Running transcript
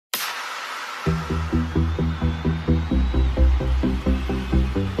This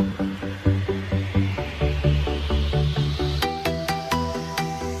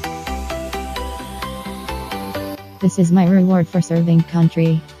is my reward for serving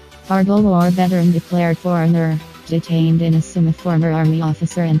country. Kargil War veteran declared foreigner. Detained in Assam, a former army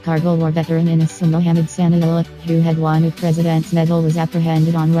officer and Kargil War veteran in Assam Mohammed Sana Ullah, who had won a President's Medal, was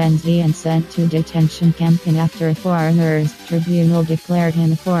apprehended on Wednesday and sent to detention camp after a foreigners tribunal declared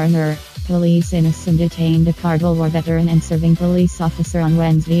him a foreigner. Police in Assam detained a Kargil War veteran and serving police officer on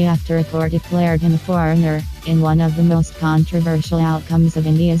Wednesday after a court declared him a foreigner, in one of the most controversial outcomes of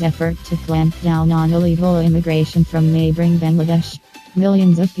India's effort to clamp down on illegal immigration from neighboring Bangladesh.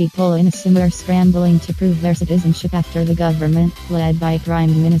 Millions of people in Assam are scrambling to prove their citizenship after the government, led by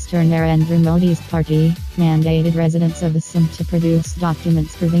Prime Minister Narendra Modi's party, mandated residents of Assam to produce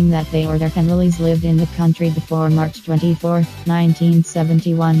documents proving that they or their families lived in the country before March 24,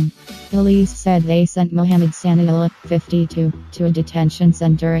 1971. Police said they sent Mohammed Sana Ullah, 52, to a detention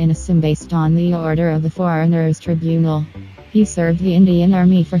center in Assam based on the order of the Foreigners Tribunal. He served the Indian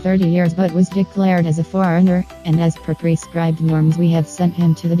Army for 30 years but was declared as a foreigner, and as per prescribed norms we have sent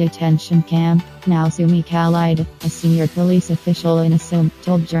him to the detention camp. Now Sumi Khalid, a senior police official in Assam,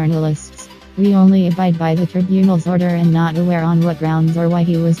 told journalists, "We only abide by the tribunal's order and not aware on what grounds or why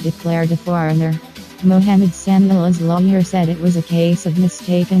he was declared a foreigner." Mohammed Sana Ullah's lawyer said it was a case of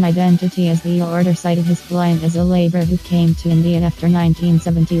mistaken identity as the order cited his client as a laborer who came to India after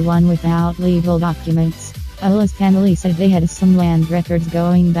 1971 without legal documents. Ullah's family said they had some land records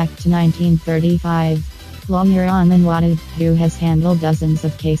going back to 1935. Lawyer Aman Wadid, who has handled dozens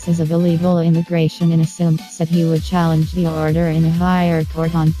of cases of illegal immigration in Assam, said he would challenge the order in a higher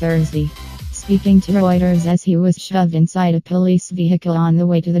court on Thursday. Speaking to Reuters as he was shoved inside a police vehicle on the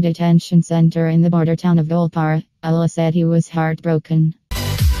way to the detention center in the border town of Golpara, Ullah said he was heartbroken.